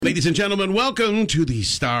Ladies and gentlemen, welcome to the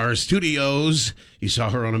Star Studios. You saw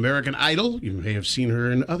her on American Idol. You may have seen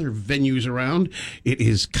her in other venues around. It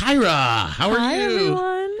is Kaeyra. How are Hi, you?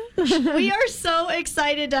 everyone. We are so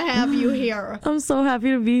excited to have you here. I'm so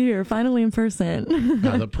happy to be here, finally in person.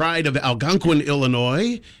 The pride of Algonquin,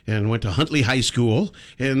 Illinois, and went to Huntley High School,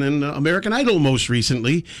 and then American Idol most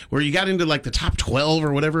recently, where you got into like the top 12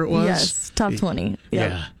 or whatever it was. Yes, top 20.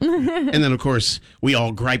 Yeah. And then, of course, we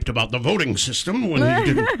all griped about the voting system when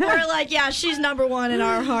you didn't. We're like, yeah, she's number one in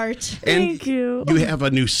our heart. Thank you. You have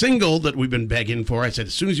a new single that we've been begging for. I said,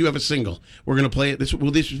 as soon as you have a single, we're going to play it.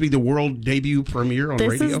 Will this be the world debut premiere on radio?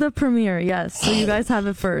 This is the premiere, yes. So you guys have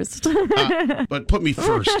it first. But put me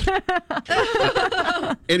first.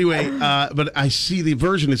 Anyway, but I see the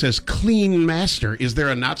version that says Clean Master. Is there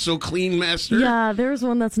a not so clean master? Yeah, there's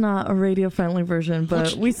one that's not a radio-friendly version,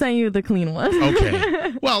 but we sent you the clean one.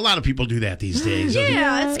 Okay. Well, a lot of people do that these days.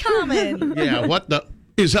 Yeah, it's common. Yeah, what the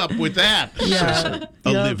is up with that, says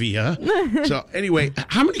Olivia. So anyway,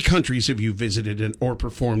 how many countries have you visited or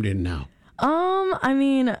performed in now? I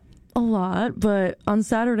mean, a lot, but on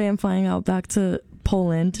Saturday I'm flying out back to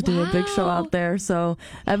Poland to do a big show out there. So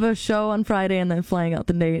I have a show on Friday and then flying out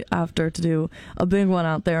the day after to do a big one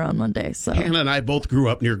out there on Monday. So Hannah and I both grew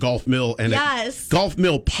up near Gulf Mill, and Yes. at Gulf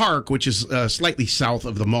Mill Park, which is slightly south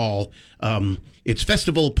of the mall, it's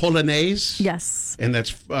Festival Polonaise. yes, And that's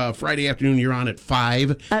Friday afternoon. You're on at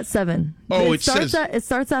 5. at 7. Oh, it starts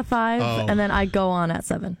at 5, and then I go on at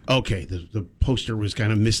 7. Okay, the poster was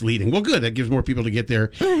kind of misleading. Well, good. That gives more people to get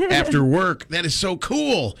there after work. That is so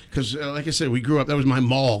cool. Because, like I said, we grew up. That was my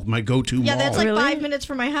mall, my go-to mall. Yeah, that's like Really? 5 minutes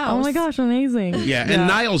from my house. Oh my gosh, amazing. Yeah, and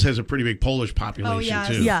Niles has a pretty big Polish population, yes.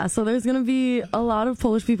 too. Yeah, so there's going to be a lot of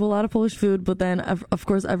Polish people, a lot of Polish food, but then, of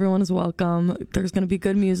course, everyone is welcome. There's going to be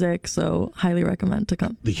good music, so highly recommend to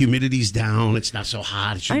come. The humidity's down. It's not so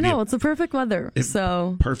hot. It should I be know, a it's the perfect weather,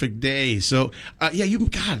 so... perfect day. So, and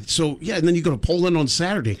then you go to Poland on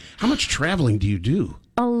Saturday. How much traveling do you do?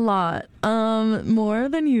 A lot. More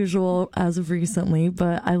than usual as of recently,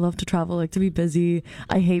 but I love to travel, like to be busy.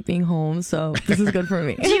 I hate being home, so this is good for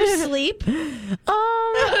me. Do you sleep?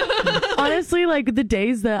 Honestly, like the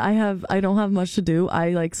days that I don't have much to do,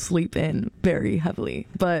 I like sleep in very heavily,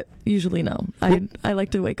 but usually no. I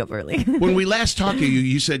like to wake up early. When we last talked to you,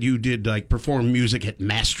 you said you did like perform music at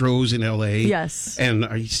Mastro's in LA. Yes. And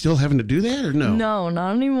are you still having to do that or no? No,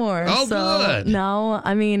 not anymore. Oh, so good. Now,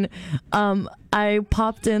 I mean, I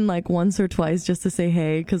popped in like once or twice just to say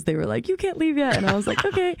hey because they were like, you can't leave yet. And I was like,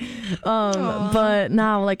 okay. But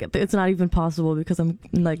now like it's not even possible because I'm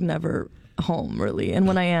like never home really. And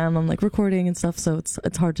when I am, I'm like recording and stuff. So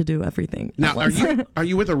it's hard to do everything. Now, are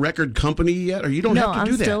you with a record company yet? Or you don't have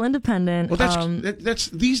to do that? No, I'm still independent. Well, that's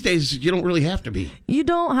these days you don't really have to be. You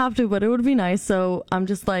don't have to, but it would be nice. So I'm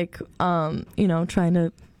just like, trying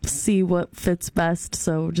to see what fits best.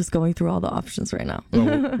 So just going through all the options right now. Well,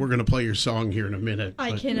 we're going to play your song here in a minute.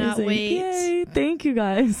 I but- cannot Amazing. wait. Yay, thank you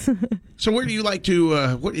guys. So where do you like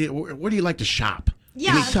to where do you like to shop?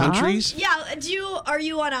 Yeah. Any Shop? countries? Yeah, are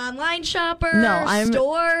you an online shopper? No, I'm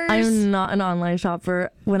stores? I'm not an online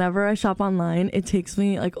shopper. Whenever I shop online, it takes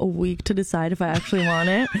me like a week to decide if I actually want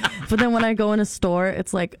it. But then when I go in a store,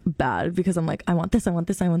 it's like bad because I'm like, I want this, I want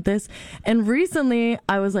this, I want this. And recently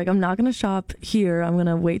I was like, I'm not going to shop here. I'm going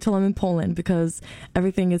to wait till I'm in Poland because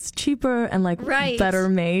everything is cheaper and like better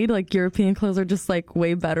made. Like European clothes are just like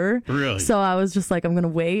way better. Really? So I was just like, I'm going to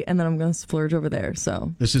wait and then I'm going to splurge over there.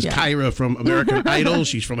 So This is Kaeyra from American Idol.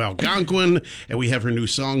 She's from Algonquin, and we have her new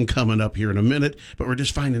song coming up here in a minute. But we're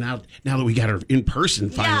just finding out now that we got her in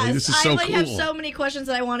person finally. Yes, This is so I cool. have so many questions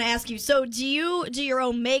that I want to ask you. So do you do your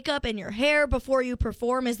own makeup and your hair before you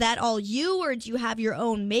perform? Is that all you, or do you have your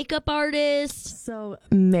own makeup artist? So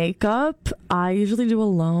makeup, I usually do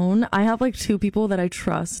alone. I have like 2 people that I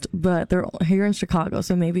trust, but they're here in Chicago,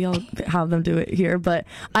 so maybe I'll have them do it here. But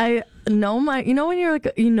I know when you're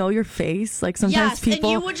like, your face, like sometimes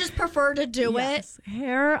people. And you would just prefer to do it.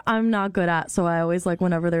 Hair, I'm not good at, so I always like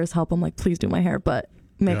whenever there's help, I'm like, please do my hair. But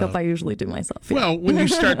makeup, I usually do myself. Yeah. Well,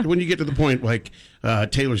 when you get to the point like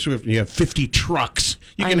Taylor Swift, and you have 50 trucks,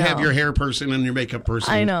 you can have your hair person and your makeup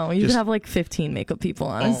person. I know. You could have like 15 makeup people,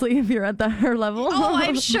 honestly, if you're at that her level. Oh,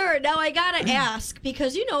 I'm sure. Now, I gotta ask,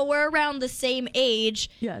 because, we're around the same age,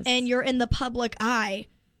 Yes. and you're in the public eye.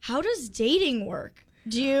 How does dating work?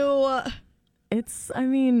 Do you...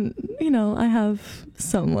 I have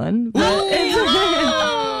someone. But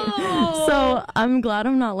Oh! so I'm glad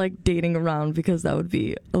I'm not like dating around because that would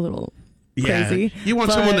be a little crazy. You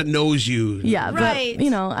want someone that knows you. Yeah, right.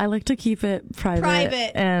 But I like to keep it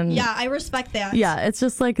private. And yeah, I respect that. yeah, it's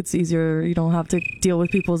just like it's easier. You don't have to deal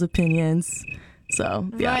with people's opinions. So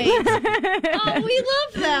yeah. Right. Oh, we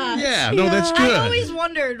love that. Yeah, no, that's good. I always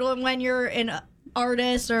wondered when you're an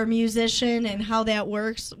artist or a musician and how that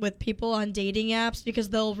works with people on dating apps because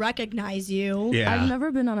they'll recognize you. Yeah. I've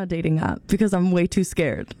never been on a dating app because I'm way too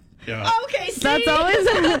scared. Yeah. Okay, see? That's always.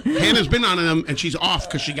 Hannah's been on them, and she's off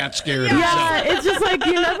because she got scared. Yeah, it's just like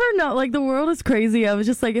you never know. Like the world is crazy. I was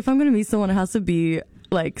just like, if I'm gonna meet someone, it has to be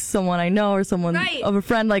like someone I know or someone Right. of a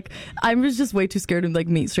friend. Like I was just way too scared to like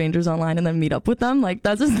meet strangers online and then meet up with them. Like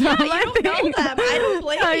that's just not you my don't thing. know them. I don't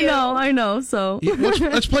blame you. I know. So Yeah,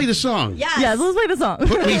 let's play the song. Yes. yeah, so let's play the song.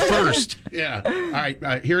 Put me first. Yeah. All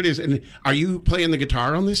right. Here it is. And are you playing the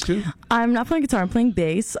guitar on this too? I'm not playing guitar. I'm playing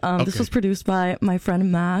bass. Okay. This was produced by my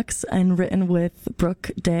friend Max and written with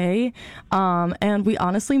Brooke Day. And we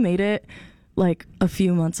honestly made it like a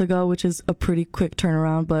few months ago, which is a pretty quick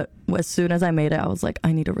turnaround. But as soon as I made it, I was like,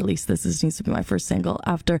 I need to release this. This needs to be my first single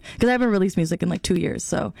after, because I haven't released music in like 2 years.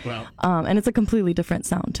 So, Wow. and it's a completely different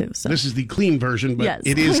sound too. So This is the clean version, but Yes.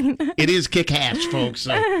 it is kick-ass, folks.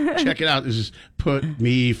 So check it out. This is Put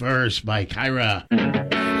Me First by Kaeyra.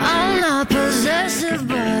 I'm not possessive,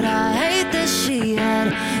 but I hate that she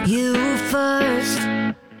had you first.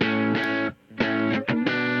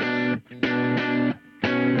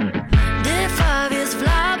 Did 5 years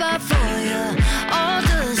fly by for you, or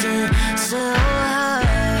does it still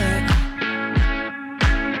hurt?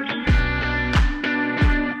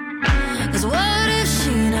 'Cause what if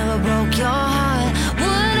she never broke your heart?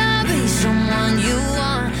 Would I be someone you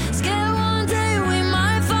want? Scared one day we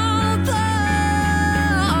might fall apart.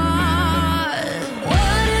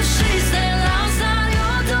 What if she stayed outside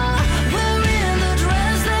your door, wearing the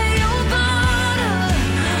dress that you bought her?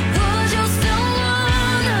 Would you still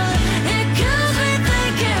want her? It kills me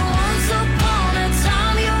thinking once upon a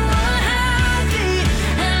time you were happy,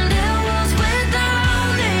 and it was without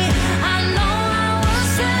me. I know I was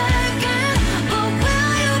second, but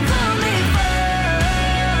will you put me first?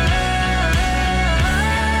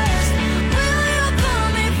 Will you put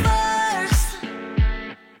me first?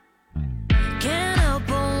 Can't help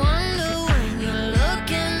but wonder when you look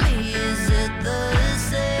at me, is it the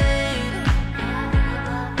same?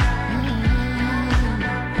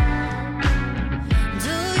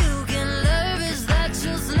 Do you get nervous that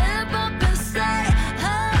you slip up and say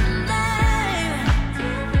her name?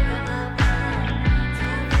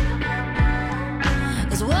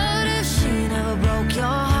 'Cause what if she never broke your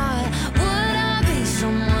heart? Would I be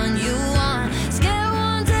someone you want? Scared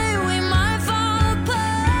one day we might fall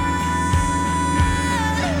apart.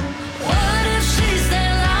 What if she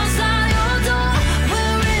stayed outside your door,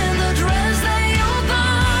 wearing the dress that you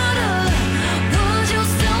bought her? Would you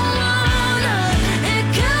still want her? It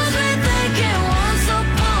kills me thinking once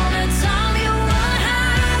upon a time you were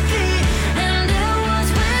happy, and it was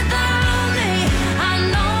without me. I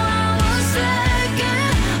know I was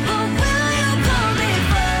second, but will you put me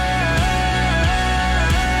first?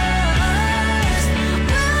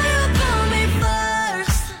 Will you put me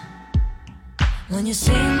first? When you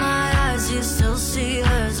see my eyes, do you still see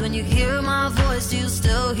hers? When you hear my voice, do you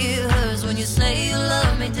still hear hers? When you say you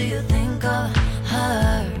love me, do you think of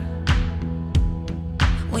her?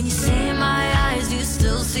 When you see my eyes, do you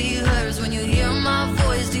still see hers? When you hear my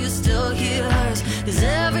voice, do you still hear hers? 'Cause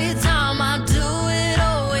every time I do, it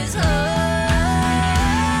always hurts.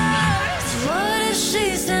 What if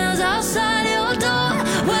she stands outside your door,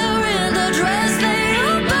 wearing the dress that you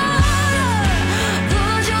bought her?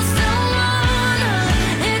 Would you still want her?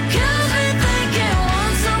 It kills me thinking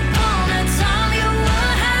once upon a time you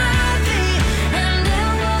were happy, and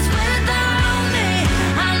it was without me.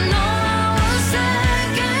 I know I was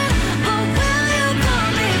second, but will you put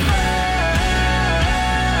me first?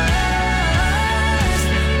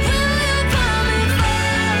 Will you put me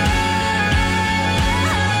first?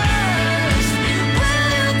 Will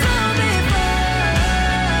you put me first?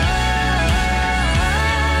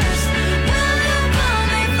 Will you put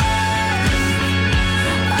me first?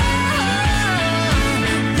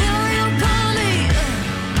 Will you put me?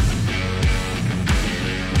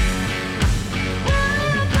 Will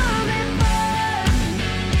you put me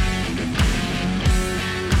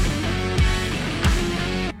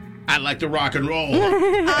I like to rock and roll.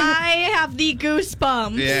 I have the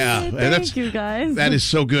goosebumps. Yeah. and Thank you guys. That is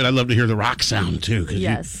so good. I love to hear the rock sound too. 'Cause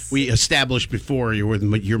Yes. we established before you were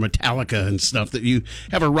your Metallica and stuff that you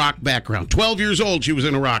have a rock background. 12 years old, she was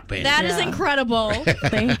in a rock band. That is Yeah. incredible.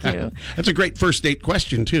 Thank you. That's a great first date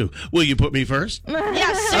question too. Will you put me first?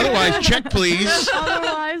 Yes. Otherwise, check please.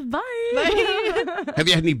 Otherwise, bye. Have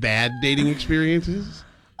you had any bad dating experiences?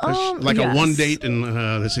 Like a yes. one date and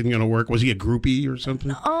this isn't going to work. Was he a groupie or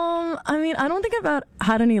something? I mean, I don't think I've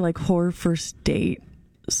had any like horror first date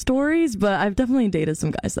stories, but I've definitely dated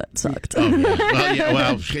some guys that sucked. Oh, yeah.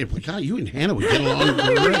 Well, God, you and Hannah would get along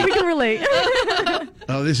great. We can relate.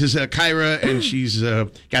 Oh, this is Kaeyra, and she's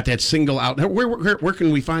got that single out. Now, where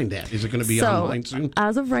can we find that? Is it going to be online soon?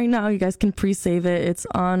 As of right now, you guys can pre-save it. It's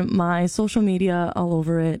on my social media, all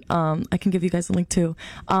over it. I can give you guys a link too.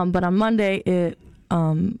 But on Monday, it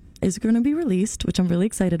is going to be released, which I'm really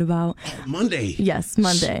excited about. Oh, Monday. Yes,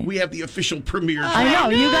 Monday. We have the official premiere. I know,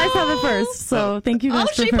 you guys have it first, so thank you guys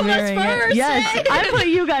for she put us premiering first. it. Yes, I put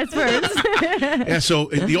you guys first. Yeah, so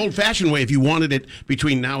the old-fashioned way, if you wanted it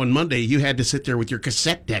between now and Monday, you had to sit there with your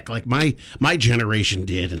cassette deck like my generation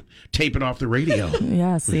did and tape it off the radio.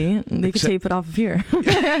 Yeah, see? They could tape it off of here.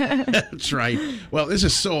 That's right. Well, this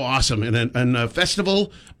is so awesome. And a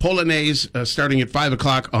festival, Polonaise, starting at 5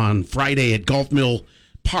 o'clock on Friday at Golf Mill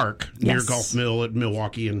Park, near Yes. Golf Mill at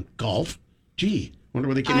Milwaukee and Golf. Gee, wonder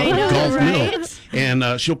where they came I up with know, Golf right? Mill.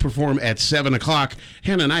 And she'll perform at 7 o'clock.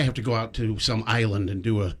 Hannah and I have to go out to some island and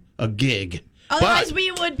do a gig. Otherwise, But- we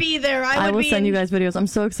would be there. I would will be send you in- guys videos. I'm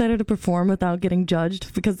so excited to perform without getting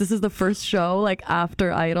judged because this is the first show like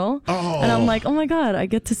after Idol. Oh. And I'm like, oh my God, I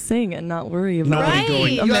get to sing and not worry about Nobody Right.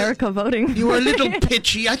 going, America voting. You were a little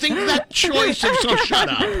pitchy. I think that choice is so shut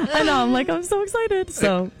up. I know, I'm like, I'm so excited.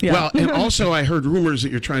 So, yeah. Well, and also I heard rumors that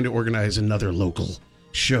you're trying to organize another local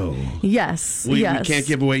show. yes. We yes. can't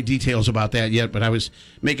give away details about that yet, but I was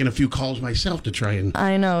making a few calls myself to try and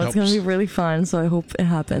I know, it's help going to us. be really fun. So I hope it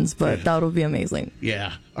happens, but that would be amazing.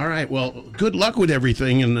 Yeah. All right. Well, good luck with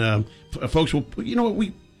everything, and folks will. You know what?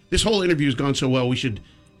 This whole interview has gone so well. We should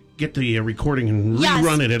get the recording and Yes.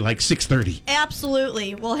 rerun it at like 6:30.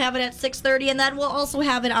 Absolutely. We'll have it at 6:30, and then we'll also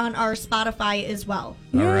have it on our Spotify as well.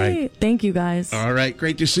 All right. Yay. Thank you guys. All right.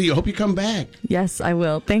 Great to see you. Hope you come back. Yes, I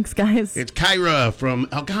will. Thanks, guys. It's Kaeyra from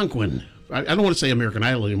Algonquin. I don't want to say American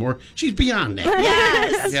Idol anymore. She's beyond that.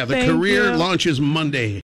 Yes. Yeah. The Thank career you. launches Monday.